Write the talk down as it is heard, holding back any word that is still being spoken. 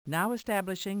Now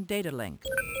establishing data link.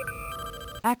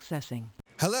 Accessing.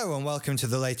 Hello and welcome to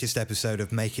the latest episode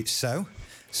of Make It So.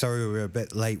 Sorry we were a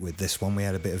bit late with this one. We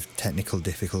had a bit of technical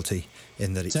difficulty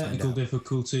in that it turned out. Technical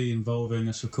difficulty involving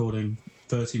us recording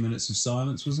 30 minutes of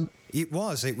silence, was it? It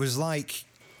was. It was like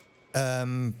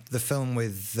the film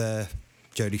with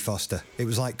Jodie Foster. It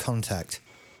was like Contact.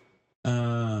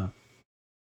 Arguably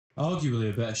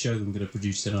a better show than we're going to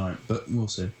produce tonight, but we'll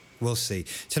see. We'll see.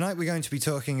 Tonight we're going to be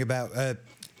talking about a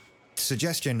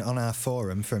suggestion on our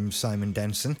forum from Simon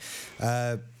Denson.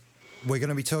 We're going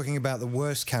to be talking about the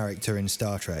worst character in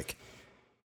Star Trek.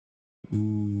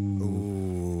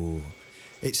 Ooh.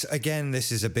 It's, again,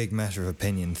 this is a big matter of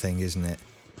opinion thing, isn't it?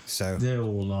 So they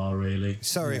all are, really.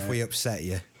 Sorry if we upset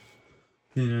you.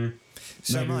 You know.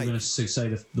 So maybe Mike, we're going to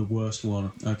say the worst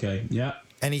one. Okay, yeah.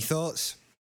 Any thoughts?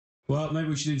 Well, maybe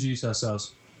we should introduce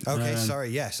ourselves. Okay, sorry,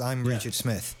 yes, I'm Richard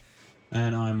Smith.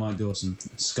 And I'm Mike Dawson,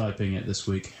 Skyping it this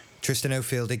week. Tristan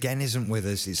O'Field again isn't with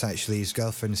us. It's actually his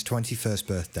girlfriend's 21st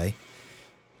birthday.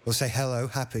 We'll say hello.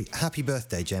 Happy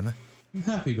birthday, Gemma.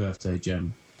 Happy birthday,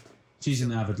 Gem. She's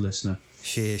an avid listener.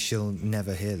 She'll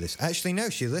never hear this. Actually, no,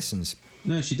 she listens.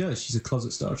 No, she does. She's a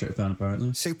closet Star Trek fan,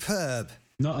 apparently. Superb.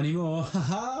 Not anymore.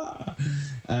 Ha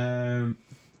ha!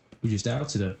 We just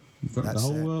outed her in front of the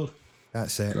whole world.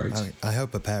 That's it. Great. I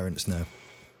hope her parents know.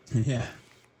 Yeah.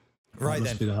 Right that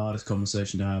then. must be the hardest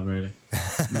conversation to have, really.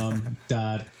 Mum,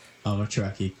 Dad, I'm a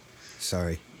Trekkie.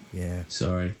 Sorry. Yeah.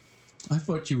 Sorry. I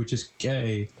thought you were just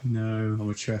gay. No, I'm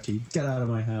a Trekkie. Get out of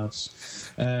my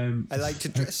house. I like to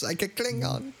dress like a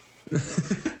Klingon.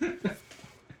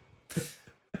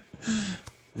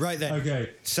 Right then. Okay.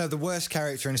 So the worst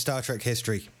character in Star Trek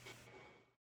history.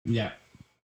 Yeah.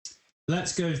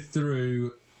 Let's go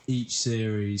through each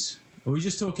series. Are we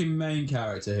just talking main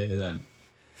character here then?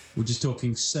 We're just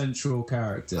talking central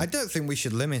character. I don't think we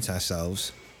should limit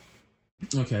ourselves.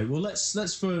 Okay, well let's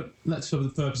for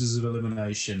the purposes of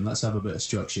elimination, let's have a bit of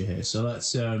structure here. So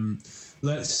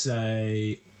let's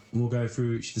say we'll go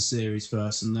through each of the series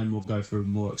first, and then we'll go through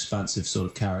more expansive sort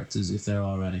of characters if there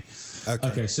are any.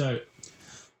 Okay, so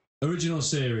original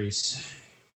series.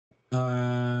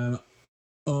 I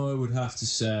would have to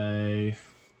say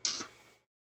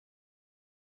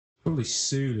probably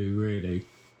Sulu, really.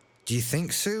 Do you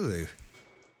think Sulu?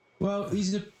 Well,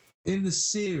 he's in the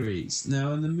series.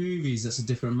 Now, in the movies, that's a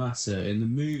different matter. In the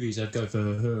movies, I'd go for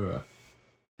Uhura.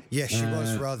 Yeah, she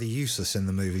was rather useless in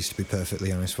the movies, to be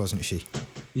perfectly honest, wasn't she?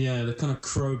 Yeah, they kind of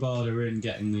crowbarred her in,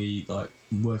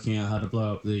 working out how to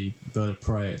blow up the bird of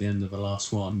prey at the end of the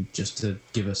last one, just to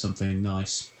give her something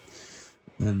nice.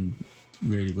 And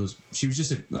really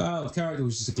the character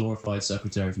was just a glorified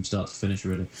secretary from start to finish,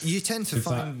 really. You tend to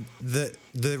find that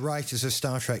the writers of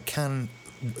Star Trek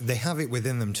they have it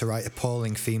within them to write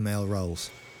appalling female roles.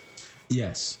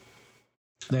 Yes.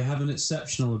 They have an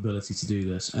exceptional ability to do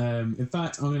this. In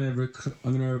fact, I'm going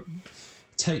to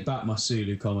take back my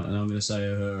Sulu comment, and I'm going to say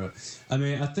Uhura. I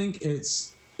mean, I think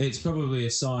it's probably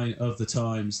a sign of the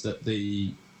times that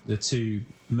the two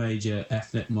major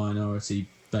ethnic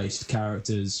minority-based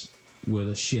characters were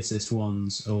the shittest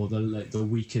ones, or the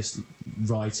weakest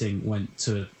writing went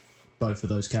to both of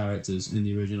those characters in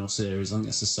the original series. I think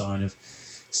that's a sign of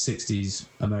 60s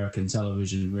American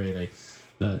television, really.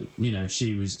 That, you know,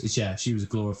 she was a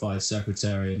glorified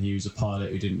secretary, and he was a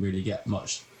pilot who didn't really get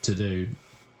much to do.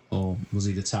 Or was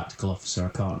he the tactical officer? I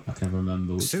can never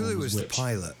remember which Sulu one was the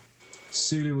pilot.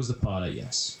 Sulu was the pilot,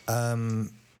 yes.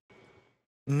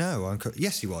 No,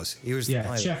 yes, he was. He was the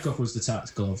pilot. Chekhov was the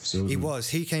tactical officer. He was.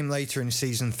 He came later in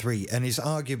season 3, and is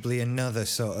arguably another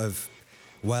sort of,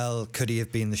 well, could he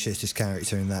have been the shittest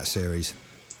character in that series?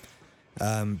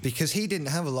 Because he didn't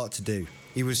have a lot to do.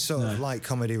 He was sort of like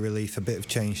comedy relief, a bit of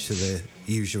change to the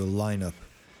usual lineup,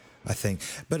 I think.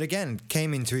 But again,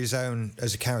 came into his own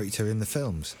as a character in the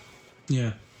films.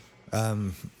 Yeah.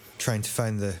 Trying to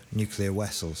find the nuclear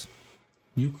vessels.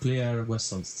 Nuclear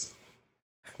vessels.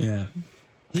 Yeah.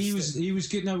 He was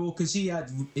good. No, well, because he had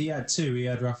two. He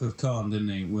had Wrath of Khan, didn't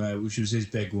he? Which was his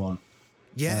big one.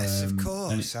 Yes, of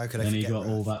course. How could I forget? And he got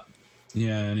all that.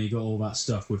 Yeah, and he got all that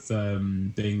stuff with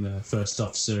being the first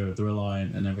officer of the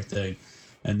Reliant and everything,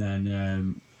 and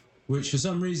then which for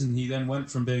some reason he then went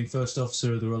from being first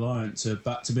officer of the Reliant to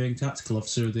back to being tactical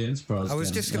officer of the Enterprise. I was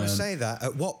just going to say that.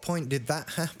 At what point did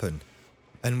that happen,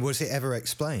 and was it ever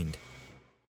explained?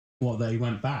 What, that he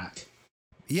went back?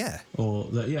 Yeah. Or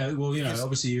that, yeah, well, you know,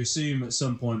 obviously you assume at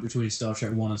some point between Star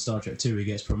Trek 1 and Star Trek 2 he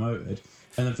gets promoted.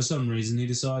 And then for some reason he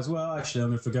decides, well, actually, I'm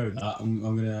going to forgo that. I'm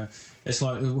going to... It's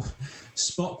like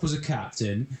Spock was a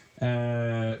captain.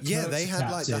 Yeah, Kirk's they a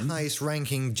had like the captain. highest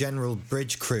ranking general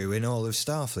bridge crew in all of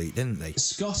Starfleet, didn't they?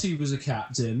 Scotty was a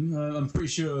captain. I'm pretty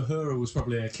sure Uhura was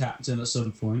probably a captain at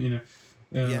some point, you know.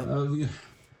 Yeah.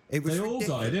 It was They all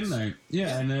got it, didn't they?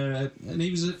 Yeah, and he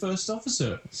was a first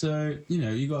officer. So, you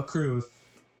know, you got a crew of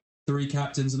 3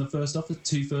 captains and a first officer,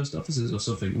 2 first officers or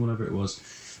something, whatever it was.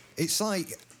 It's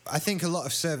like, I think a lot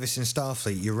of service in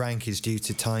Starfleet, your rank is due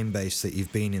to time base that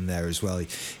you've been in there as well.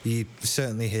 You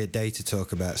certainly hear Data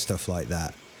talk about stuff like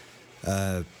that.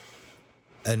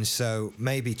 And so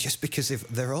maybe just because if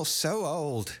they're all so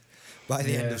old by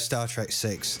the end of Star Trek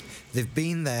 6, they've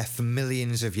been there for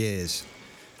millions of years.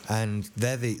 And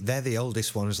they're the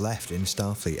oldest ones left in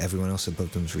Starfleet. Everyone else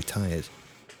above them's retired.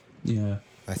 Yeah,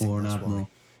 I think or an that's admiral. why.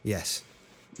 Yes.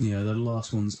 Yeah, the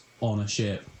last one's on a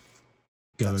ship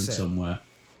going That's it. somewhere.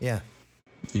 Yeah.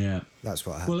 Yeah. That's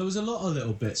what happened. Well, there was a lot of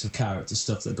little bits of character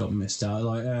stuff that got missed out.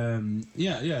 Like,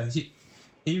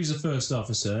 he was a first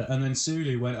officer, and then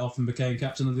Sulu went off and became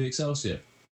captain of the Excelsior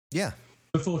Yeah.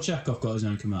 before Chekhov got his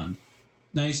own command.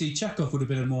 Now, you see, Chekhov would have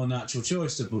been a more natural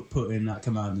choice to put in that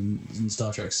command in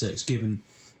Star Trek 6, given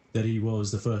that he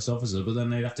was the first officer. But then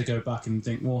they'd have to go back and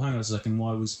think, well, hang on a second,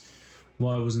 why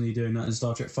wasn't he doing that in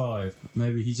Star Trek 5?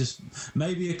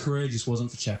 Maybe a career just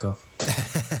wasn't for Chekhov.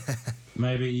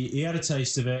 Maybe he had a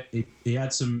taste of it. He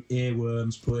had some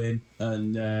earworms put in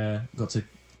and got to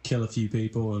kill a few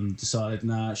people and decided,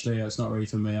 nah, actually, it's not really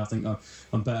for me. I think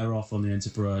I'm better off on the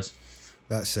Enterprise.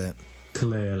 That's it.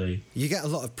 Clearly. You get a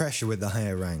lot of pressure with the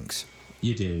higher ranks.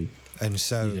 You do. And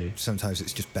so You do. sometimes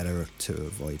it's just better to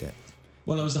avoid it.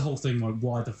 Well, there was the whole thing like,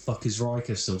 why the fuck is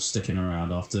Riker still sticking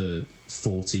around after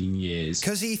 14 years?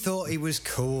 Because he thought he was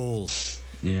cool.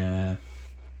 Yeah.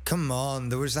 Come on,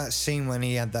 there was that scene when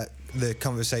he had the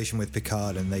conversation with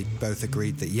Picard and they both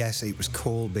agreed that yes, it was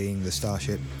cool being the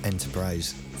Starship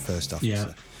Enterprise first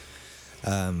officer.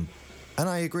 Yeah. And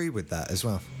I agree with that as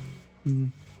well.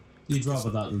 You'd rather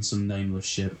that than some nameless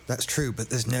ship. That's true, but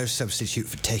there's no substitute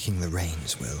for taking the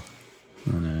reins, Will.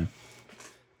 I know.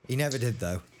 He never did,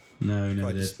 though. No, he never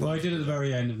Quite did. just- Well, he did at the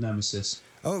very end of Nemesis.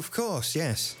 Oh, of course,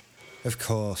 yes. Of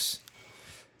course.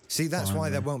 See, that's why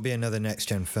there won't be another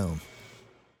next-gen film.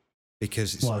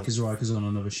 Because it's Why? Because Riker's on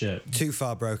another ship. too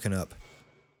far broken up.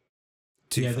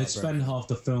 Too Yeah, far they'd spend half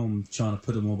the film trying to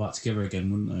put them all back together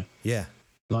again, wouldn't they? Yeah.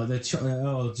 Like they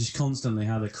just constantly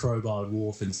how they crowbarred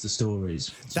Worf into the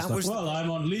stories. It's That just like, was- well, I'm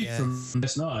on leave yeah. from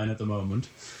S9 at the moment.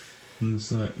 And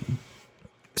it's like,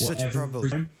 Such a whatever.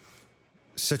 problem.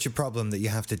 Such a problem that you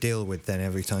have to deal with then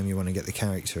every time you want to get the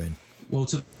character in. Well,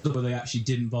 to but they actually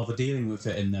didn't bother dealing with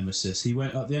it in Nemesis. He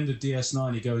went at the end of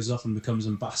DS9. He goes off and becomes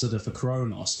ambassador for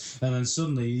Kronos, and then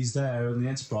suddenly he's there in the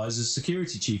Enterprise as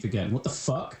security chief again. What the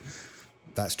fuck?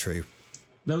 That's true.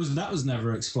 That was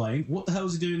never explained. What the hell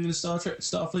was he doing in a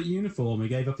Starfleet uniform? He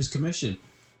gave up his commission.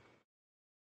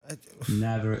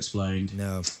 Never explained.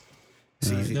 No. No,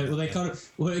 It's easy-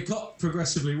 it got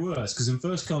progressively worse because in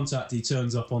First Contact he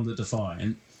turns up on the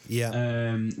Defiant,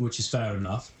 Yeah. which is fair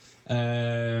enough.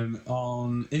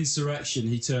 On Insurrection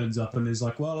he turns up and is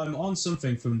like, well, I'm on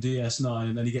something from DS9,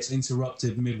 and then he gets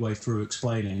interrupted midway through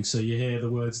explaining. So you hear the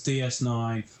words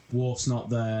DS9, Worf's not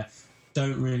there.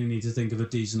 Don't really need to think of a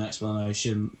decent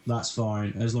explanation. That's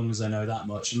fine, as long as they know that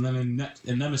much. And then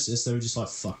in Nemesis, they were just like,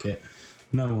 fuck it.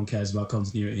 No one cares about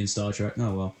continuity in Star Trek.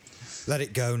 Oh, well. Let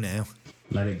it go now.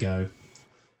 Let it go.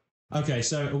 Okay,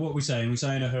 so what are we saying? We're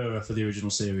saying Uhura for the original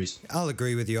series. I'll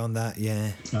agree with you on that,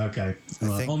 yeah. Okay.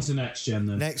 Right, think- on to next gen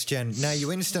then. Next gen. Now,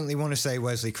 you instantly want to say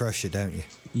Wesley Crusher, don't you?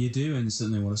 You do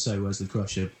instantly want to say Wesley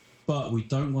Crusher, but we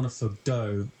don't want to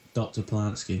forgo Dr.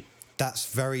 Polanski. That's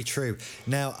very true.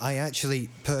 Now, I actually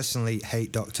personally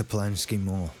hate Dr. Polanski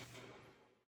more.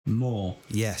 More.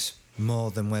 Yes, more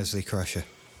than Wesley Crusher.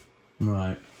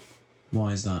 Right.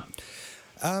 Why is that?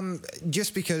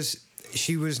 Just because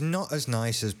she was not as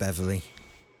nice as Beverly.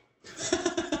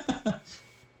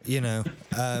 You know,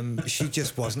 she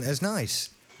just wasn't as nice.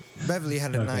 Beverly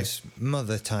had a Okay. nice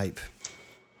mother type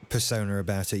persona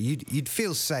about her. You'd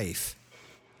feel safe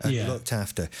and Yeah. looked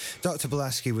after. Dr.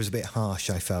 Pulaski was a bit harsh,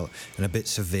 I felt, and a bit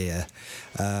severe.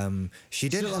 She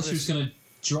did Feel like have she was going to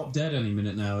drop dead any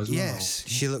minute now as well. yes,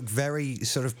 she looked very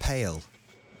sort of pale,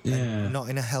 Yeah. not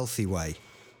in a healthy way.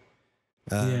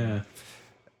 Yeah.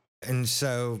 And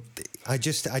so I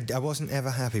wasn't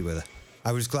ever happy with her.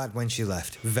 I was glad when she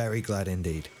left. Very glad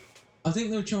indeed. I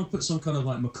think they were trying to put some kind of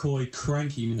like McCoy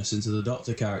crankiness into the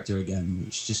Doctor character again,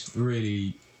 which just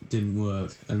really didn't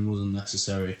work and wasn't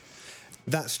necessary.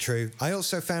 That's true. I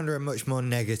also found her a much more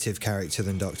negative character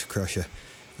than Dr. Crusher.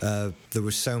 There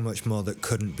was so much more that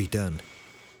couldn't be done.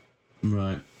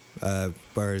 Right.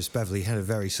 Whereas Beverly had a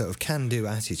very sort of can-do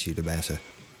attitude about her.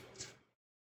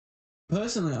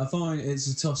 Personally, I find it's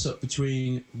a toss-up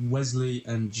between Wesley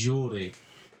and Geordie.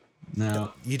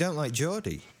 Now, You don't like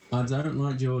Geordie? I don't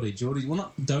like Geordie. Geordie, well,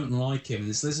 not don't like him.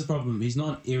 This is the problem. He's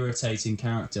not an irritating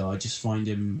character. I just find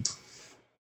him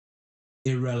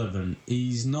irrelevant.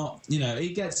 He's not,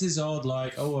 he gets his odd,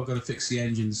 like, oh, I've got to fix the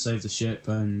engine to save the ship,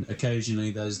 and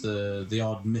occasionally there's the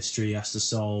odd mystery he has to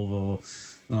solve, or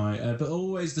right, but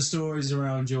always the stories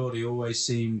around Geordie always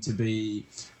seem to be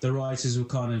the writers were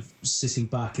kind of sitting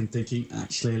back and thinking,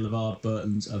 actually, LeVar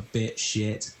Burton's a bit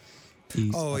shit.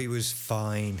 He was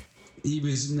fine. He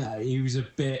was a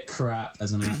bit crap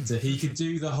as an actor. He could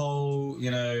do the whole,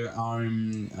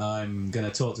 I'm going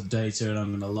to talk to Data and I'm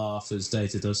going to laugh as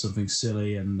Data does something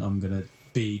silly, and I'm going to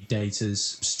be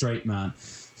Data's straight man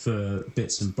for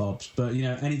bits and bobs. But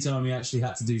anytime he actually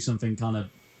had to do something kind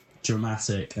of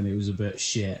dramatic, and it was a bit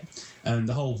shit. And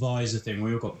the whole visor thing,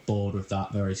 we all got bored with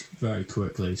that very, very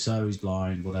quickly. So he's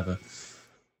blind, whatever.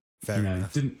 Fair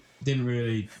enough. Didn't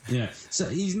really, So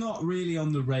he's not really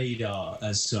on the radar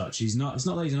as such. It's not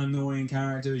that he's an annoying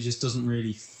character. He just doesn't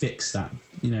really fix that.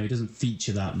 He doesn't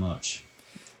feature that much.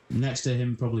 Next to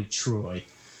him, probably Troy.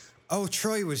 Oh,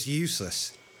 Troy was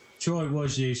useless. Troy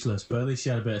was useless, but at least she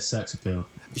had a bit of sex appeal.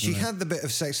 She had the bit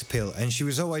of sex appeal, and she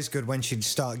was always good when she'd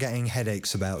start getting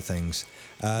headaches about things.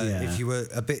 If you were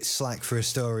a bit slack for a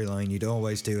storyline, you'd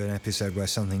always do an episode where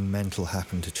something mental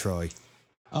happened to Troy.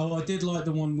 Oh, I did like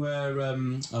the one where,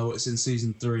 it's in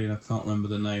season 3 and I can't remember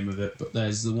the name of it, but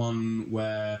there's the one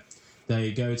where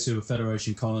they go to a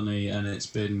Federation colony and it's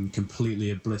been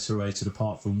completely obliterated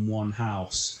apart from one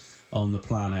house on the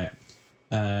planet.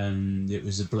 And it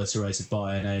was obliterated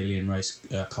by an alien race.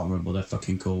 I can't remember what they're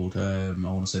fucking called. I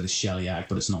want to say the Shellyak,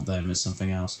 but it's not them, it's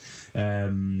something else.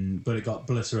 But it got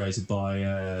obliterated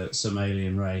by some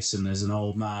alien race, and there's an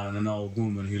old man and an old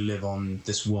woman who live on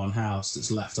this one house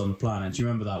that's left on the planet. Do you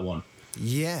remember that one?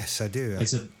 Yes, I do.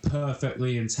 It's a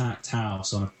perfectly intact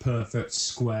house on a perfect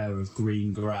square of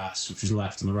green grass, which is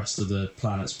left, and the rest of the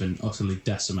planet's been utterly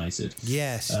decimated.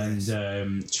 Yes.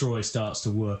 And Troy starts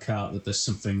to work out that there's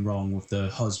something wrong with the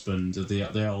husband of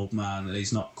the old man, and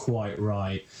he's not quite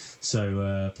right.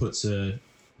 So puts a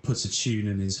tune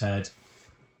in his head.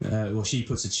 She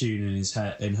puts a tune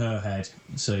in her head,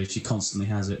 so she constantly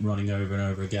has it running over and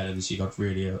over again, and she got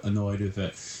really annoyed with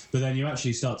it. But then you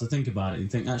actually start to think about it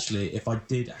and think, actually, if I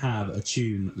did have a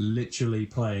tune literally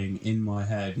playing in my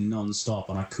head non-stop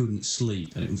and I couldn't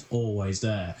sleep and it was always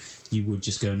there, you would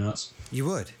just go nuts. You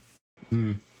would.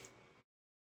 I'm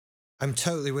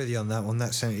totally with you on that one.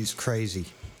 That sounds crazy.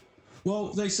 Well,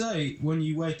 they say when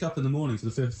you wake up in the morning for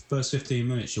the first 15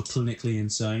 minutes, you're clinically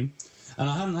insane. And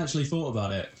I hadn't actually thought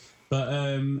about it. But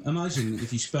imagine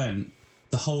if you spent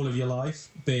the whole of your life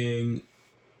being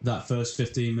that first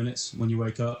 15 minutes when you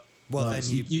wake up. Well, then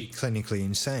you'd be clinically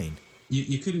insane.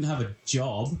 You couldn't have a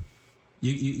job.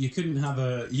 You couldn't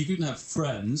have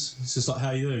friends. It's just like,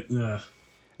 how you doing? Ugh.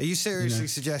 Are you seriously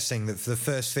suggesting that for the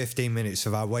first 15 minutes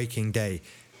of our waking day,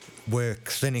 we're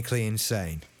clinically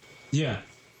insane? Yeah.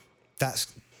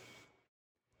 That's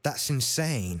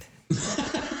insane.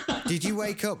 Did you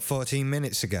wake up 14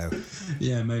 minutes ago?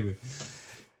 Yeah, maybe.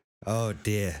 Oh,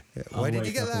 dear. Where did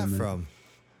you get that from?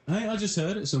 Hey, I just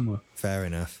heard it somewhere. Fair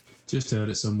enough. Just heard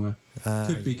it somewhere.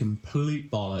 Could be complete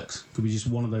bollocks. Could be just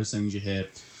one of those things you hear.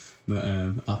 But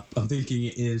I'm thinking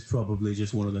it is probably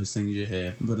just one of those things you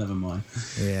hear. But never mind.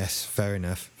 Yes, fair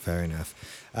enough. Fair enough.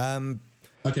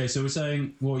 Okay, so we're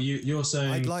saying... Well, you're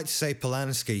saying... I'd like to say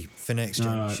Polanski for next year.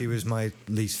 Right. She was my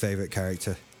least favourite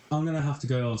character. I'm going to have to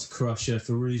go on to Crusher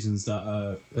for reasons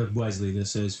that Wesley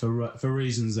this is, for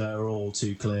reasons that are all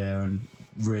too clear and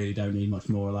really don't need much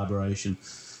more elaboration.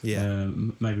 Yeah.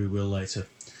 Maybe we'll later.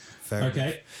 Fair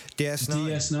okay. enough.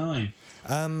 DS9.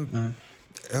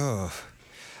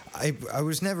 I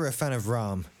was never a fan of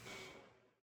Ram.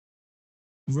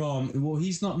 Ram, well,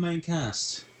 he's not main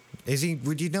cast. Is he?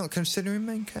 Would you not consider him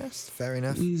main cast? Fair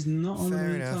enough. He's not on the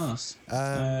main cast.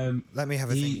 Let me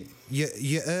have a think.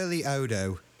 Your early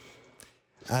Odo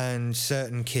and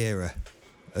certain Kira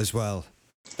as well.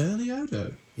 Early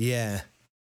Odo? Yeah.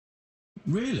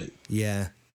 Really? Yeah.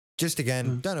 Just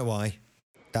again, don't know why.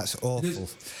 That's awful.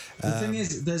 The thing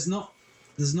is, there's not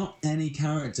any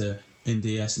character in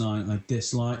DS9 I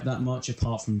dislike that much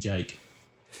apart from Jake.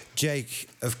 Jake,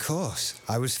 of course.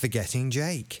 I was forgetting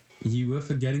Jake. You were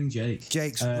forgetting Jake.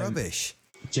 Jake's rubbish.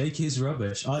 Jake is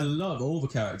rubbish. I love all the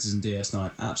characters in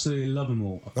DS9. Absolutely love them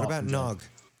all. What about Nog?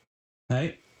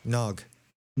 Hey? Nog.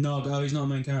 No, oh, he's not a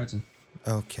main character.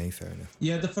 Okay, fair enough.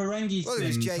 Yeah, the Ferengi Well, it thing.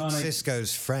 was Jake kinda,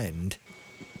 Sisko's friend,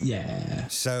 Yeah.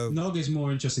 so Nog is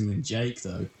more interesting than Jake,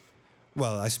 though.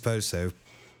 well, I suppose so.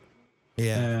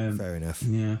 Yeah, fair enough.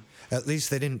 Yeah. At least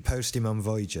they didn't post him on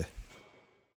Voyager.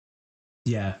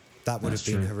 Yeah, That would That's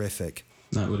have been true. horrific.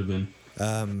 that would have been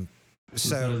better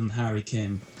So than Harry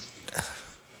Kim.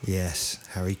 yes,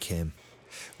 Harry Kim.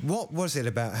 What was it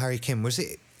about Harry Kim? Was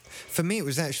it for me? It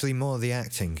was actually more the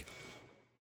acting.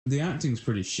 The acting's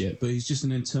pretty shit, but he's just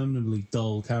an interminably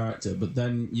dull character. But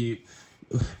then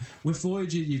with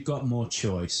Voyager, you've got more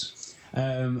choice.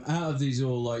 Out of these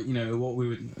all, like, you know, what we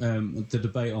would the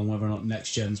debate on whether or not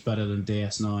Next Gen's better than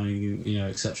DS9, you know,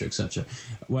 etc., etc.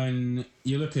 When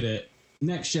you look at it,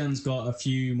 Next Gen's got a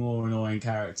few more annoying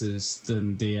characters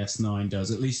than DS9 does,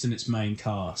 at least in its main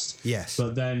cast. Yes,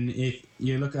 But then if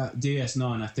you look at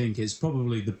DS9, I think it's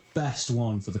probably the best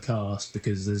one for the cast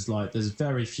because there's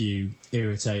very few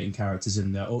irritating characters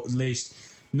in there, or at least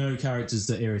no characters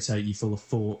that irritate you for the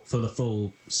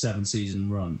full 7-season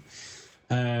run.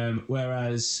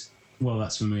 Whereas, well,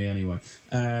 that's for me anyway.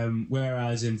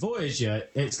 Whereas in Voyager,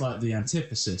 it's like the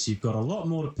antithesis. You've got a lot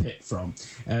more to pick from.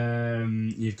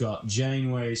 You've got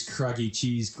Janeway's craggy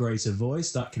cheese grater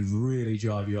voice that can really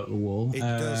drive you up the wall. it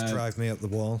does drive me up the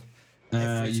wall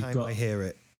every you've time got- I hear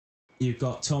it. You've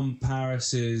got Tom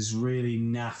Paris's really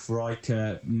naff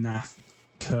Riker, naff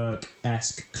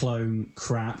Kirk-esque clone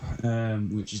crap,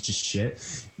 which is just shit.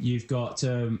 You've got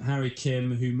Harry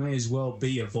Kim, who may as well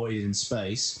be a void in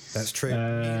space. That's true.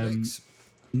 Neelix.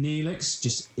 Neelix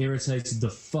just irritated the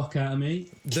fuck out of me.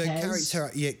 The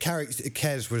Kez, character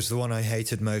Kez was the one I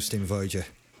hated most in Voyager.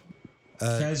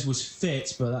 Kez was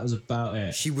fit, but that was about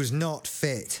it. She was not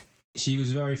fit. She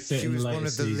was very fit She in was the later one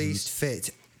of the seasons. least fit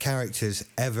characters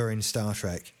ever in Star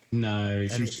Trek. No,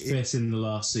 she And was fit in the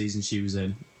last season she was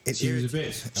in. It She was a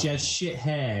irritates- bit. She had shit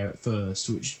hair at first,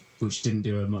 which didn't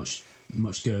do her much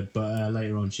good. But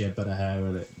later on, she had better hair.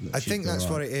 And I think that's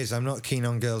what it is. I'm not keen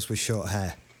on girls with short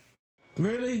hair.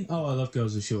 Really? Oh, I love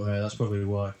girls with short hair. That's probably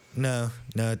why. No,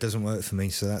 it doesn't work for me,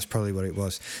 so that's probably what it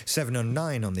was.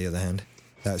 709, on the other hand,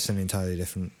 that's an entirely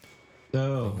different...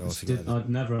 Oh, altogether. I'd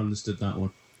never understood that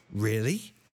one.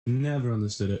 Really? Never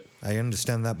understood it. I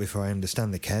understand that before I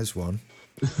understand the Kez one.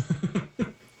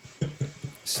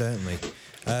 Certainly.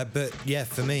 But yeah,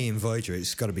 for me in Voyager,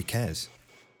 it's got to be Kez.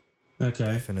 Okay.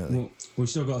 Definitely. Well, we've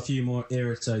still got a few more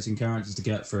irritating characters to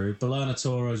get through. B'Elanna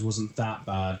Torres wasn't that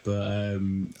bad, but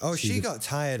She got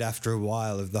tired after a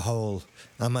while of the whole,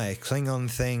 am I a Klingon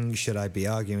thing? Should I be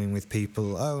arguing with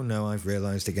people? Oh no, I've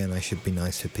realised again I should be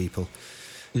nice to people.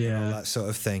 yeah. That sort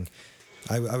of thing.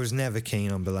 I was never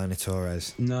keen on B'Elanna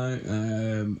Torres.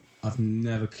 No, I've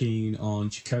never keen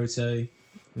on Chakotay.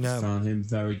 No, Found him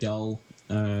very dull.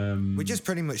 we're just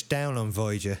pretty much down on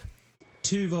Voyager.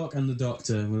 Tuvok and the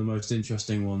Doctor were the most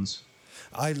interesting ones.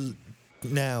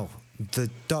 Now, the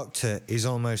Doctor is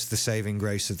almost the saving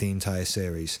grace of the entire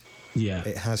series. Yeah,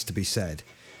 It has to be said.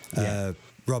 Yeah.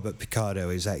 Robert Picardo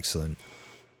is excellent.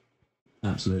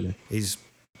 absolutely. He's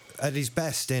at his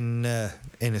best in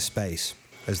Inner Space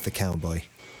as the cowboy.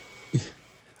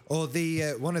 Or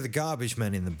the one of the garbage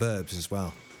men in the Burbs as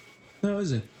well. No,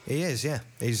 is it? He is, yeah.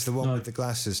 He's the one No. with the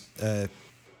glasses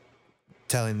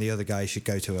telling the other guy he should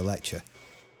go to a lecture.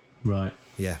 Right.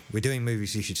 Yeah, we're doing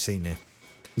movies you should see now.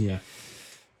 Yeah.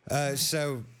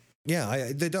 So,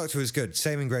 yeah, the Doctor was good.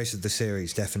 Saving grace of the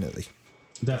series, definitely.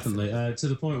 Definitely. To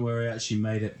the point where it actually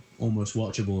made it almost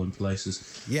watchable in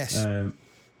places. Yes.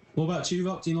 What about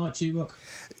Tuvok? Do you like Tuvok?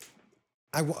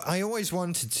 I always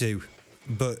wanted to,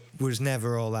 but was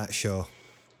never all that sure.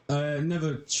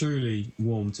 Never truly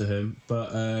warmed to him, but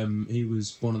he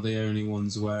was one of the only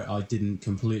ones where I didn't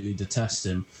completely detest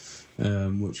him,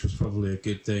 which was probably a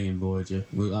good thing in Voyager.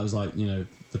 That was like,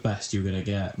 the best you were going to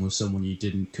get was someone you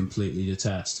didn't completely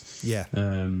detest Yeah.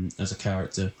 as a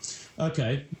character.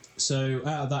 Okay, so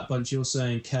out of that bunch, you're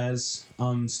saying Kez.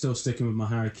 I'm still sticking with my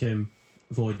Harry Kim,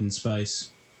 Void in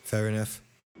Space. Fair enough.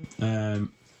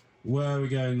 Where are we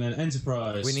going then?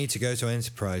 Enterprise. We need to go to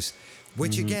Enterprise,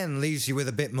 which again leaves you with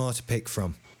a bit more to pick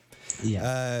from.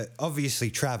 Yeah. Obviously,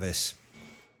 Travis,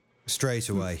 straight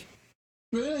away.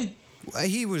 Really?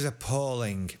 He was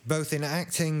appalling, both in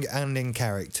acting and in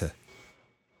character.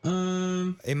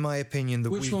 In my opinion, the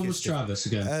Which one was weakest- Travis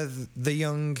again? The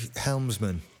young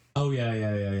helmsman. Oh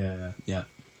yeah.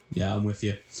 I'm with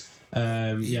you.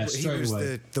 Yeah, he straight was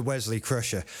away. the Wesley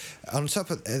Crusher. On top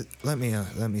of let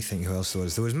me think who else there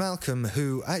was. There was Malcolm,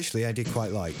 who actually I did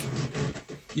quite like,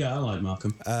 Yeah, I like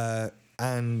Malcolm.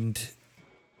 and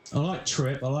I like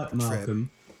Trip. I like Malcolm.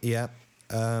 yeah,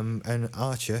 and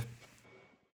Archer.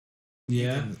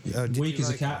 Yeah, did weak you as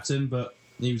a like him? captain, but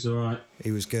he was all right.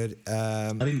 He was good.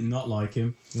 I didn't not like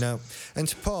him. No. And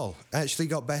T'Pol actually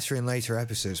got better in later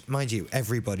episodes. Mind you,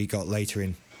 everybody got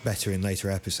better in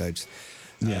later episodes.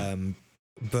 Yeah.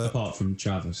 But Apart from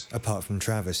Travis.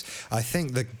 I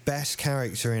think the best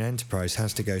character in Enterprise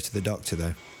has to go to the Doctor,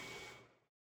 though.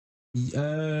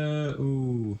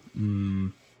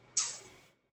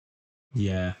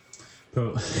 Yeah.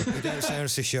 But You don't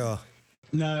sound so sure.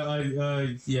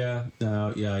 no, yeah,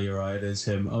 you're right. It is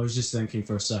him. I was just thinking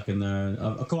for a second there.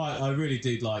 I really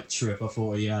did like Trip. I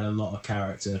thought he had a lot of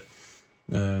character,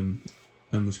 and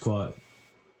was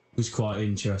quite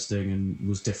interesting and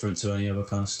was different to any other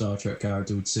kind of Star Trek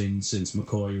character we'd seen since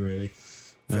McCoy, really.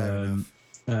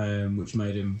 Which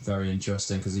made him very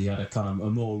interesting because he had a kind of a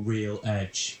more real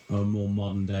edge, a more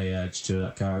modern day edge to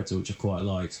that character, which I quite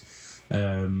liked.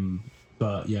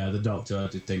 But yeah, the Doctor I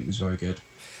did think was very good.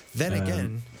 Then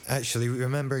again, actually,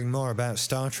 remembering more about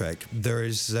Star Trek, there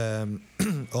is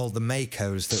all the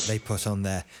Makos that they put on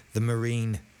there, the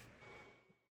Marine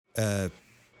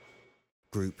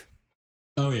group.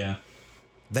 Oh yeah,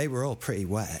 They were all pretty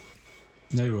wet.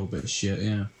 they were all a bit of shit.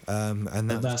 Yeah, And but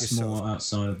that was that's just more sort of,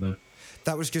 outside of the.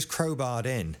 that was just crowbarred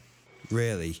in,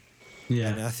 really. Yeah,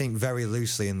 And I think very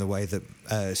loosely in the way that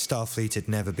Starfleet had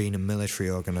never been a military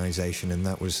organisation, and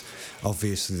that was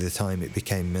obviously the time it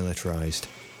became militarised,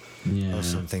 yeah, or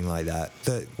something like that.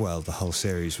 The whole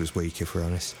series was weak, if we're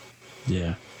honest,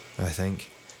 yeah. I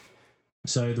think.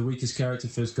 So the weakest character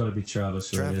first got to be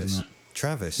Travis, really, Travis. isn't it?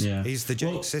 Travis. Yeah. He's the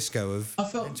Jake Well, Sisko of I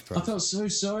Enterprise. felt so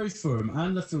sorry for him,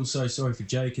 and I feel so sorry for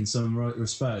Jake in some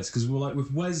respects, because we're like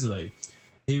with Wesley,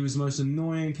 he was the most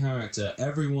annoying character.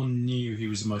 Everyone knew he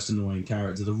was the most annoying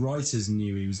character. The writers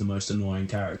knew he was the most annoying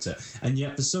character, and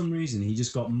yet for some reason he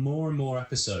just got more and more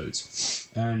episodes,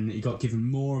 and he got given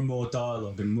more and more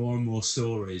dialogue and more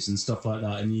stories and stuff like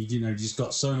that. And you know just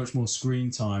got so much more screen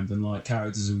time than like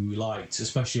characters who we liked,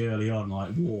 especially early on,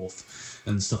 like Worf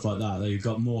and stuff like that. They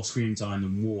got more screen time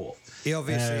than Worf. He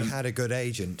obviously had a good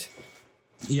agent.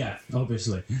 Yeah,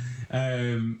 obviously.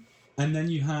 And then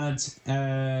you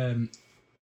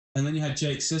had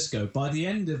Jake Sisko. By the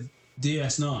end of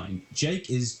DS9, Jake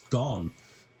is gone.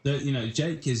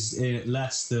 Jake is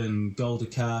less than Golda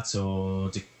Kat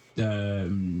or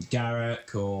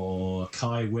Garrick or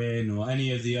Kai Wynn or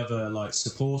any of the other like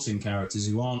supporting characters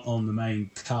who aren't on the main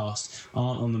cast,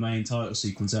 aren't on the main title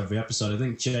sequence every episode. I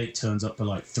think Jake turns up for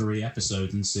like 3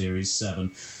 episodes in series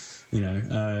 7.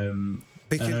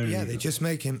 Because they just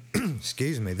make him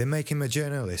excuse me, they make him a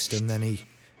journalist and then he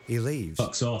leaves.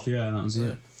 Fucks off, yeah, and that was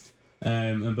it.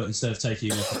 But instead of taking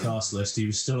him off the cast list, he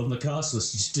was still on the cast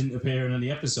list. He just didn't appear in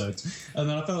any episodes. And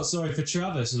then I felt sorry for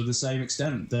Travis to the same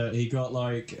extent that he got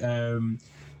like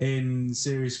in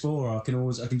series 4. I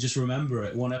can just remember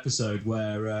it. One episode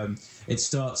where it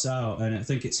starts out and I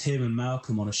think it's him and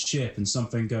Malcolm on a ship and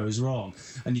something goes wrong,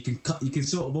 and you can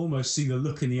sort of almost see the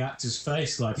look in the actor's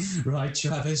face, like, right,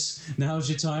 Travis, now's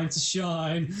your time to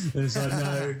shine. And it's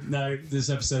like, no,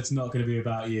 this episode's not going to be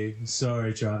about you.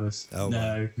 Sorry, Travis. Oh,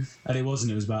 no. And it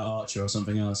wasn't. It was about Archer or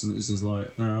something else, and it was just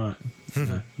like, all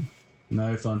right,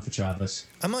 no fun for Travis.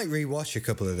 I might rewatch a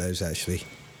couple of those actually.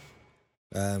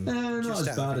 Not Just as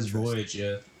out of bad as interest.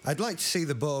 Voyager. I'd like to see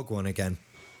the Borg one again.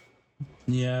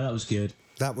 Yeah, that was good.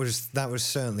 That was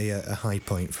certainly a high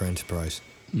point for Enterprise.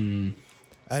 And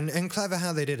clever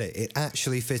how they did it. It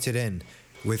actually fitted in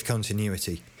with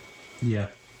continuity, Yeah,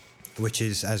 which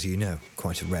is, as you know,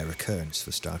 quite a rare occurrence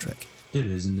for Star Trek. it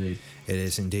is indeed. It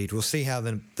is indeed. We'll see how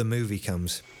the movie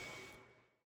comes.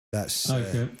 That's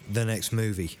Okay. the next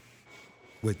movie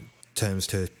with terms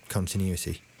to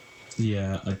continuity.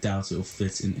 Yeah, I doubt it'll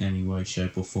fit in any way,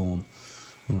 shape, or form.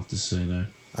 I'll have to say though.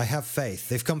 I have faith.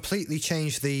 They've completely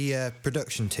changed the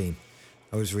production team.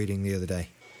 I was reading the other day.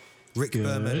 Rick Good.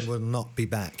 Berman will not be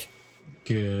back.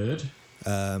 Good.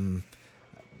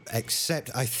 Except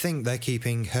I think they're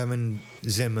keeping Herman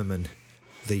Zimmerman,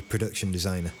 the production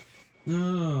designer.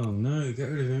 Oh no, get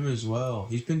rid of him as well.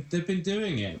 They've been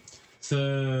doing it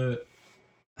for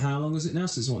how long is it now?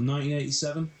 Since what,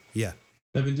 1987? Yeah.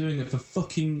 They've been doing it for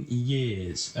fucking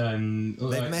years, and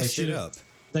They messed it up.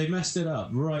 They messed it up,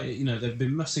 right? They've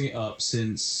been messing it up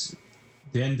since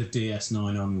the end of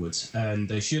DS9 onwards, and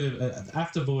they should have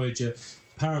after Voyager.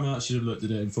 Paramount should have looked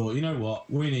at it and thought, you know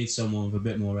what, we need someone with a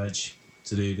bit more edge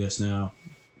to do this now.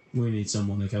 We need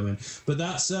someone to come in. But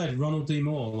that said, Ronald D.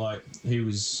 Moore, he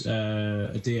was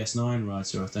a DS9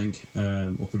 writer, I think,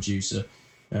 or producer,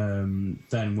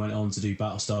 then went on to do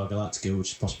Battlestar Galactica,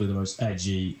 which is possibly the most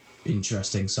edgy,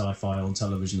 interesting sci-fi on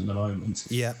television at the moment.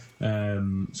 Yeah.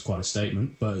 It's quite a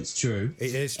statement, but it's true.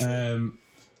 It is true.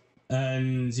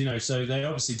 And, you know, so they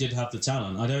obviously did have the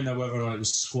talent. I don't know whether or not it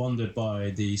was squandered by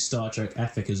the Star Trek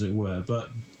ethic, as it were, but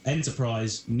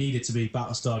Enterprise needed to be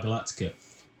Battlestar Galactica.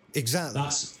 Exactly.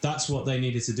 That's what they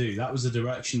needed to do. That was the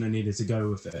direction they needed to go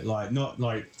with it. Like, not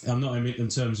like, I'm not in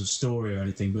terms of story or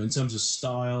anything, but in terms of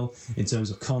style, in terms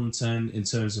of content, in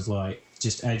terms of like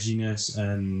just edginess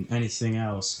and anything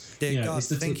else. Dear You know, God, it's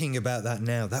the thinking about that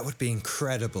now, that would be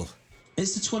incredible.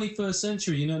 It's the 21st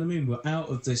century, you know what I mean? We're out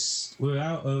of the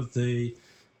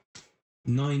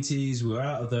 90s, we're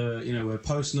out of the, you know, we're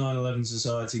post 9/11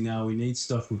 society now. We need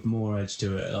stuff with more edge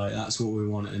to it. Like, that's what we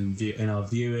want in our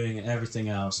viewing and everything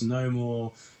else. No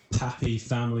more happy,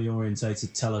 family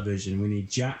orientated television. We need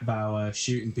Jack Bauer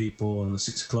shooting people on the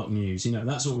 6 o'clock news. You know,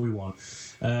 that's what we want.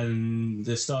 And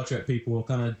the Star Trek people were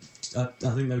kind of, I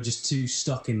think they were just too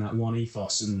stuck in that one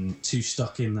ethos and too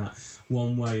stuck in that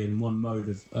one way and one mode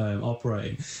of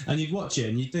operating. And you'd watch it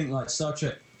and you'd think, like, Star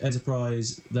Trek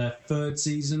Enterprise, their third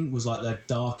season was like their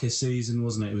darkest season,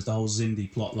 wasn't it? It was the whole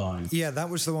Xindi plot line. Yeah, that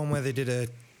was the one where they did a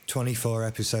 24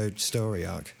 episode story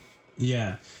arc.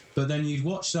 Yeah, but then you'd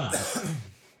watch that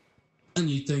and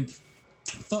you'd think,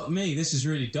 fuck me, this is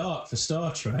really dark for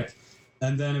Star Trek.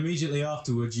 And then immediately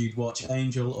afterwards, you'd watch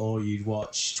Angel, or you'd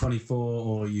watch 24,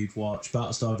 or you'd watch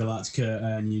Battlestar Galactica,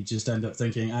 and you'd just end up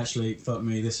thinking, actually, fuck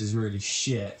me, this is really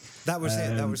shit. That was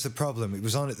it. That was the problem. It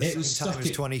was on at the same time as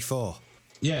 24.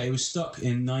 Yeah, it was stuck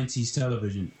in 90s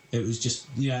television. It was just,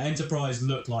 Enterprise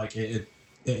looked like it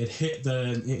hit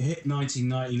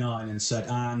 1999 and said,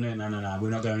 no, we're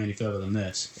not going any further than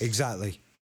this. Exactly.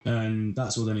 And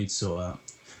that's what they need to sort out.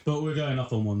 But we're going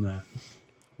off on one there.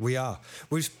 We are.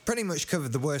 We've pretty much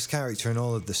covered the worst character in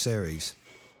all of the series.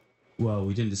 Well,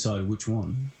 we didn't decide which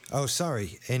one. Oh,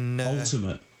 sorry. In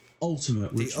Ultimate.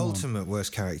 Which the one? ultimate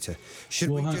worst character.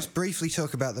 Should we just briefly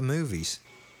talk about the movies?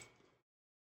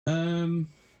 I don't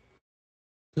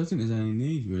think there's any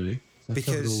need, really. I've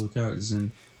covered all the characters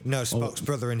in. No, Spock's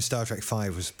brother in Star Trek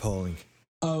V was appalling.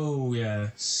 Oh,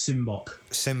 yeah. Simbok.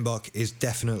 Simbok is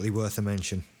definitely worth a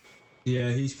mention.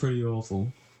 Yeah, he's pretty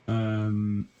awful.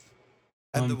 And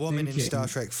the woman in Star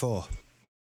Trek IV. Oh,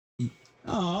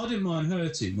 I didn't mind her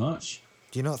too much.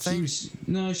 Do you not think?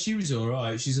 She was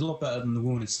alright. She's a lot better than the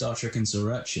woman in Star Trek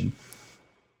Insurrection.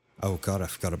 Oh, God, I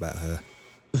forgot about her.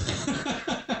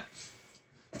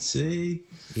 See?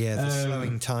 Yeah, the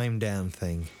slowing time down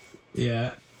thing.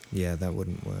 Yeah. Yeah, that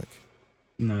wouldn't work.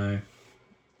 No.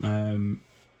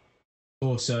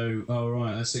 Also,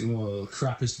 let's think more the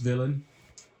crappiest villain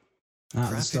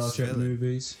out of the Star Trek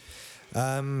movies.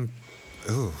 I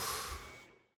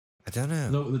don't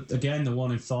know. Again, the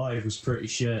one in 5 was pretty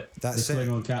shit. That's the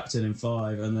Klingon captain in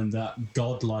 5, and then that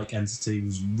godlike entity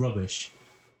was rubbish.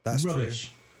 That's rubbish.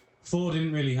 True. 4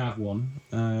 didn't really have one.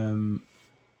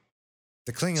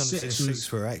 The Klingons in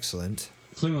 6 were excellent.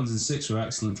 Klingons in 6 were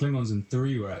excellent. Klingons in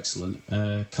 3 were excellent.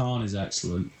 Khan is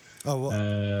excellent. Oh, what?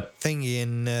 Thingy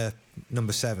in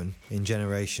number 7 in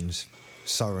Generations.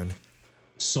 Soren.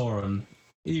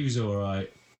 He was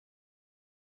alright.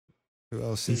 Who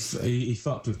else is there? He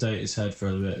fucked with Data's head for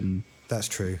a bit, and that's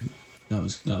true. That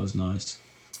was nice.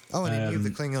 Oh, and he knew the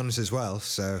Klingons as well.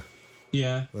 So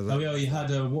yeah. You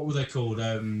had what were they called?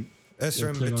 Ursa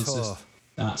and Bator.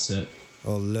 That's it.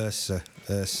 Or Lursa.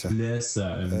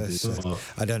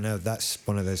 I don't know. That's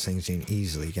one of those things you can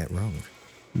easily get wrong.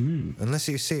 Unless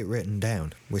you see it written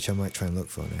down, which I might try and look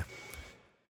for now.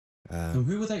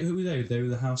 Who were they? They were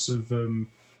the House of. You're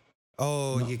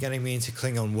getting me into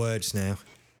Klingon words now.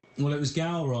 Well, it was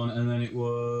Gowron, and then it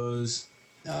was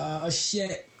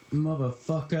shit,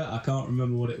 motherfucker. I can't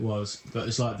remember what it was, but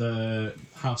it's like the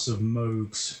House of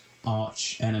Moog's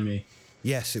arch enemy.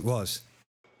 Yes, it was.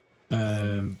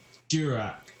 Duras.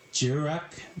 There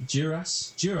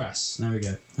we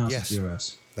go. House of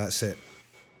Duras. That's it.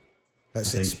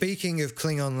 That's it. Speaking of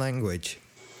Klingon language,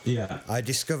 I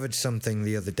discovered something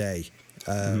the other day,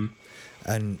 and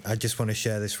I just want to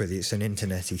share this with you. It's an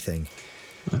internet-y thing.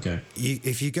 Okay.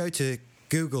 If you go to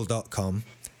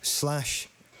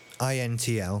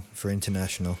google.com/INTL for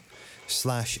international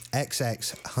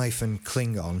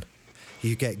 /XX-Klingon,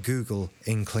 you get Google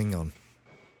in Klingon.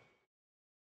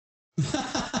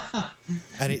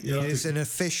 And it is an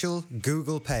official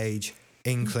Google page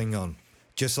in Klingon,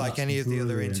 just like any of the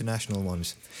other international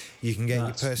ones. You can get your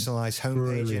personalised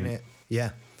homepage in it.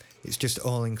 Yeah, it's just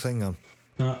all in Klingon.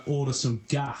 Can I order some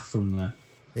gaff from there?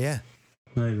 Yeah.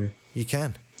 Maybe. You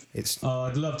can.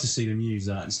 I'd love to see them use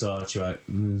that in Star Trek.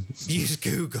 Use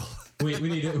Google. We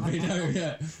need a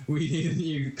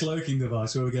new cloaking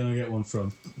device. Where are we going to get one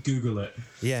from? Google it.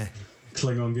 Yeah.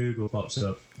 Klingon Google pops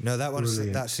up. No,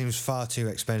 that seems far too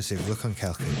expensive. Look on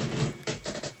Calc.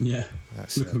 Yeah.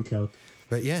 Look on Calc.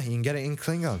 But yeah, you can get it in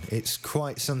Klingon. It's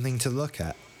quite something to look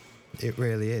at. It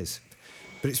really is.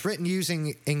 But it's written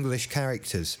using English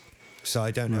characters, so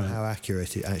I don't know how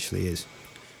accurate it actually is.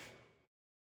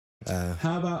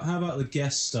 How about the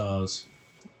guest stars?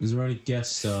 Is there any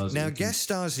guest stars? Now, guest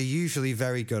stars are usually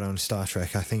very good on Star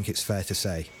Trek, I think it's fair to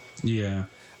say. Yeah.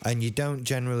 And you don't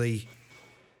generally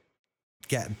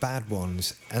get bad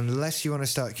ones unless you want to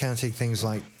start counting things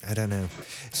like, I don't know,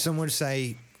 some would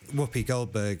say Whoopi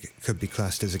Goldberg could be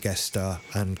classed as a guest star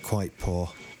and quite poor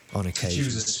on occasion. She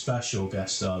was a special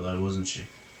guest star though, wasn't she?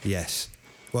 Yes.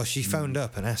 Well, she phoned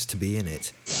up and asked to be in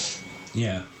it.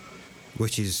 Yeah.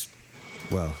 Which is,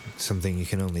 well, something you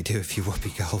can only do if you're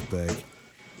Whoopi Goldberg.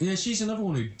 Yeah, she's another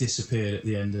one who disappeared at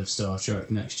the end of Star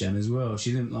Trek Next Gen as well.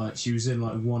 She was in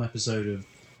like one episode of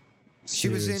She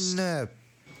was in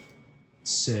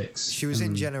 6. She was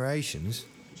in Generations.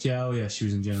 Yeah, oh yeah, she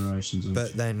was in Generations.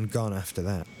 But then gone after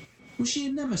that. Was she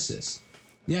in Nemesis?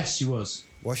 Yes, she was.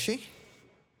 Was she?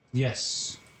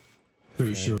 Yes.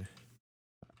 Pretty sure.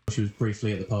 She was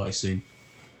briefly at the party scene.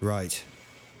 Right.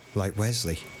 Like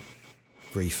Wesley.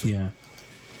 Briefly. Yeah.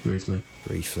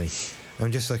 Briefly.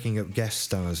 I'm just looking up guest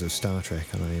stars of Star Trek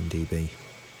on IMDb.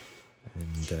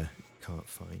 And can't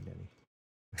find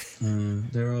any.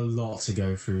 There are a lot to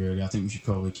go through, really. I think we should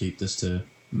probably keep this to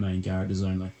main characters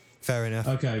only. Fair enough.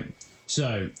 Okay,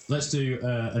 so let's do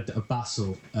a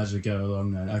battle as we go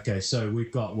along then. Okay, so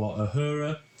we've got what?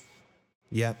 Uhura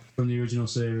Yep. from the original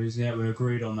series. Yeah, we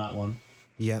agreed on that one.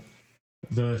 Yep.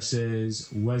 Versus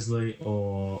Wesley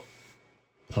or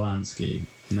Polanski.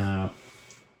 Now,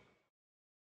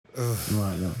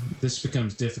 right, now, this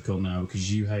becomes difficult now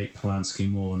because you hate Polanski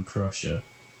more than Crusher.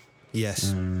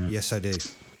 Yes. Yes, I do.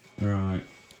 Right.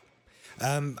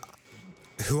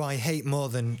 Who I hate more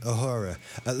than Uhura.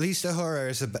 At least Uhura,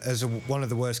 as one of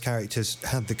the worst characters,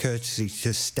 had the courtesy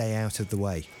to stay out of the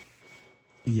way.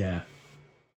 Yeah.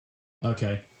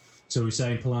 Okay. So we're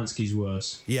saying Polanski's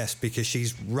worse. Yes, because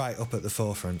she's right up at the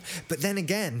forefront. But then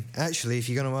again, actually, if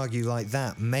you're going to argue like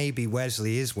that, maybe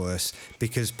Wesley is worse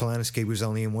because Polanski was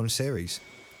only in one series.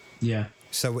 Yeah.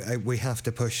 So we have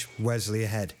to push Wesley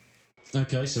ahead.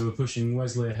 Okay, so we're pushing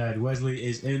Wesley ahead. Wesley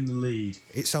is in the lead.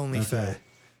 It's only fair.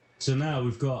 So now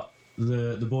we've got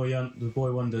the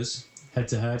boy wonders head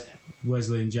to head.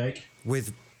 Wesley and Jake.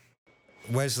 With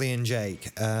Wesley and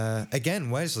Jake. Again,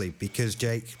 Wesley, because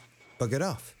Jake buggered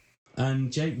off.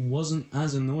 And Jake wasn't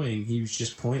as annoying. He was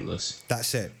just pointless.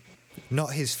 That's it.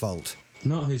 Not his fault.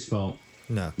 Not his fault.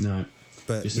 No. No.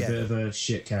 But Just yeah, a bit of a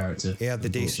shit character. he had the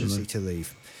decency to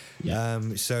leave. Yeah.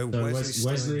 So Wesley's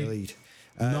still in the lead.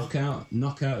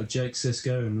 Knock out of Jake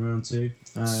Sisko in round 2.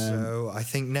 So I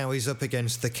think now he's up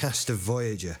against the cast of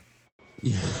Voyager.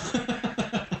 Yeah.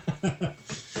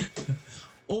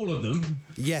 All of them.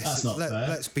 Yes, That's not fair.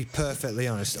 Let's be perfectly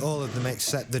honest. All of them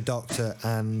except the Doctor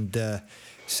and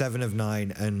 7 of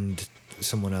 9 and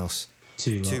someone else.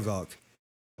 Tuvok.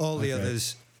 All the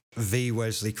others, V.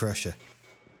 Wesley Crusher.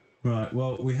 Right,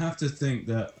 well, we have to think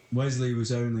that Wesley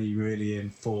was only really in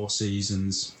 4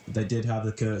 seasons. They did have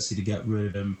the courtesy to get rid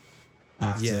of him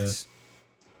after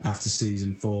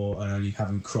season 4 and only have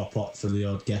him crop up for the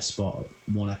odd guest spot,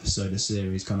 one episode a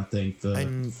series kind of thing for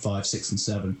 5, 6 and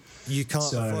 7. You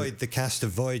can't avoid the cast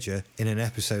of Voyager in an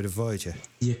episode of Voyager.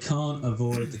 You can't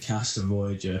avoid the cast of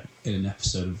Voyager in an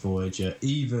episode of Voyager,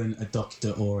 even a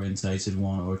Doctor-orientated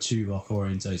one or a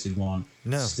Tuvok-orientated one.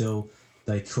 No. Still,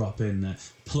 they crop in there.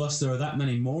 Plus, there are that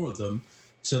many more of them,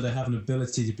 so they have an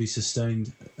ability to be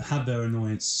sustained, have their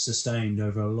annoyance sustained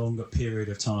over a longer period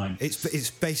of time.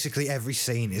 It's basically every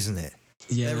scene, isn't it?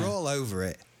 Yeah. They're all over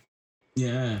it.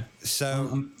 Yeah.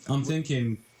 So I'm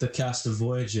thinking the cast of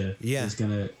Voyager Yeah.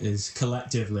 is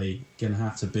collectively gonna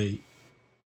have to beat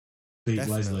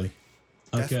Definitely. Wesley.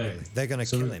 Okay. Definitely. They're going to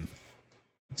So kill we- him.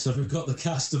 So we've got the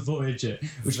cast of Voyager,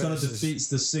 which kind of Versus- defeats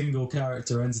the single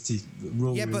character entity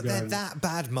rule. Yeah, we but were they're going- that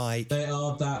bad, Mike. They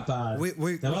are that bad. We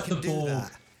They're like can the do Borg.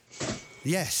 that.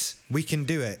 Yes, we can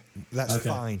do it. That's Okay.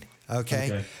 fine.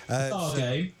 Okay. It's our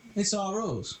game. It's our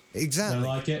rules. Exactly. Don't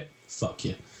like it? Fuck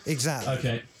you.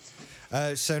 Exactly.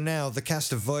 Okay. So now the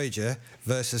cast of Voyager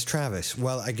versus Travis.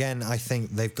 Well, again, I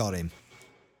think they've got him.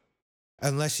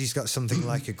 Unless he's got something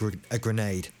like a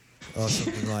grenade or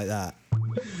something like that.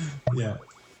 Yeah.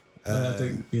 I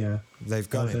think, yeah. They've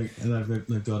got him.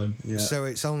 They've got him. Yeah. So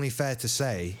it's only fair to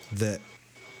say that,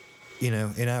 in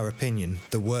our opinion,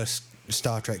 the worst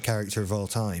Star Trek character of all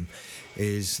time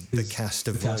is the cast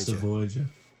of the cast of Voyager.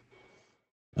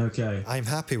 Voyager. Okay. I'm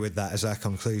happy with that as our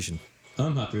conclusion.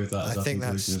 I'm happy with that. I as our think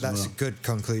that's conclusion as a well. good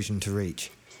conclusion to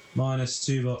reach. Minus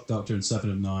Tuvok, Doctor, and 7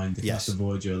 of 9. The Yes. cast of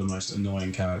Voyager are the most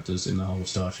annoying characters in the whole of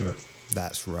Star Trek.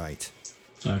 That's right.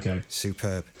 Okay.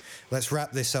 Superb. Let's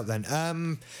wrap this up then.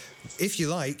 If you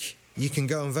like, you can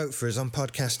go and vote for us on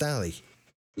Podcast Alley.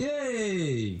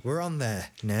 Yay! We're on there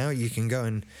now. You can go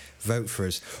and vote for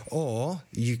us. Or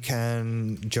you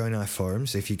can join our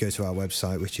forums if you go to our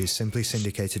website, which is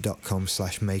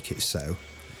simplysyndicated.com/makeitso.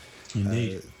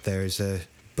 Indeed. There is a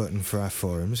button for our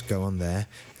forums. Go on there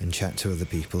and chat to other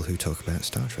people who talk about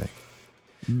Star Trek.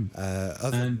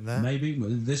 Other than that, maybe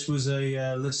this was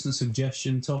a listener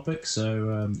suggestion topic,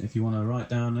 so if you want to write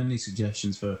down any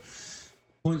suggestions for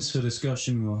points for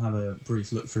discussion, we'll have a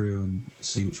brief look through and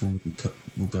see which one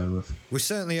we'll go with. we're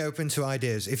certainly open to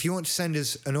ideas. If you want to send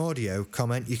us an audio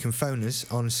comment, you can phone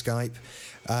us on Skype.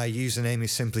 Username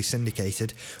is Simply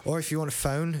Syndicated. Or if you want to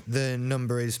phone, the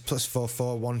number is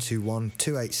 +44 121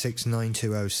 286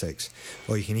 9206.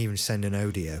 Or you can even send an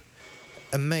audio.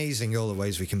 Amazing all the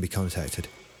ways we can be contacted.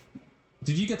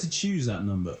 Did you get to choose that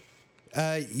number?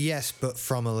 Yes, but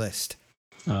from a list.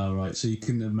 Oh, right. So you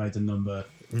couldn't have made the number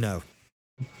No.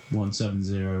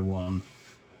 1701.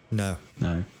 No.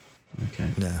 No.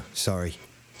 Okay. No. Sorry.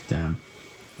 Damn.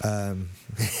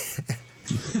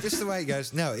 Just the way it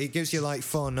goes. No, it gives you like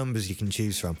 4 numbers you can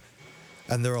choose from.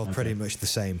 And they're all pretty much the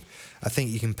same. I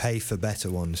think you can pay for better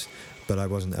ones, but I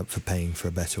wasn't up for paying for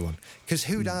a better one. Because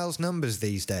who dials numbers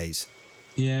these days?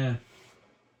 Yeah.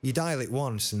 You dial it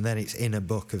once and then it's in a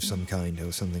book of some kind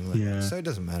or something like that. So it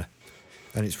doesn't matter.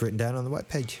 And it's written down on the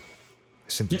webpage.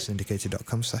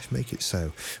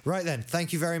 simplysyndicated.com/makeitso. Right then,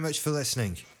 thank you very much for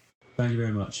listening. Thank you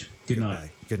very much. Good night.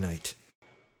 Goodbye. Good night.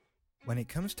 When it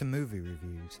comes to movie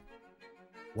reviews,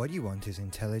 what you want is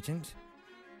intelligent,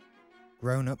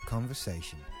 grown-up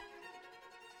conversation.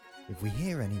 If we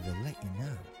hear any, we'll let you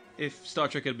know. If Star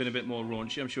Trek had been a bit more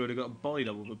raunchy, I'm sure it'd have got a body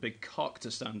double with a big cock to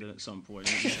stand in at some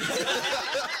point.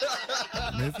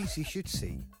 Movies you should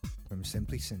see from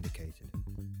Simply Syndicated.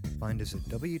 Find us at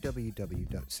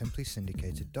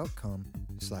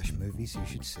www.simplysyndicated.com/movies you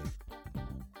should see.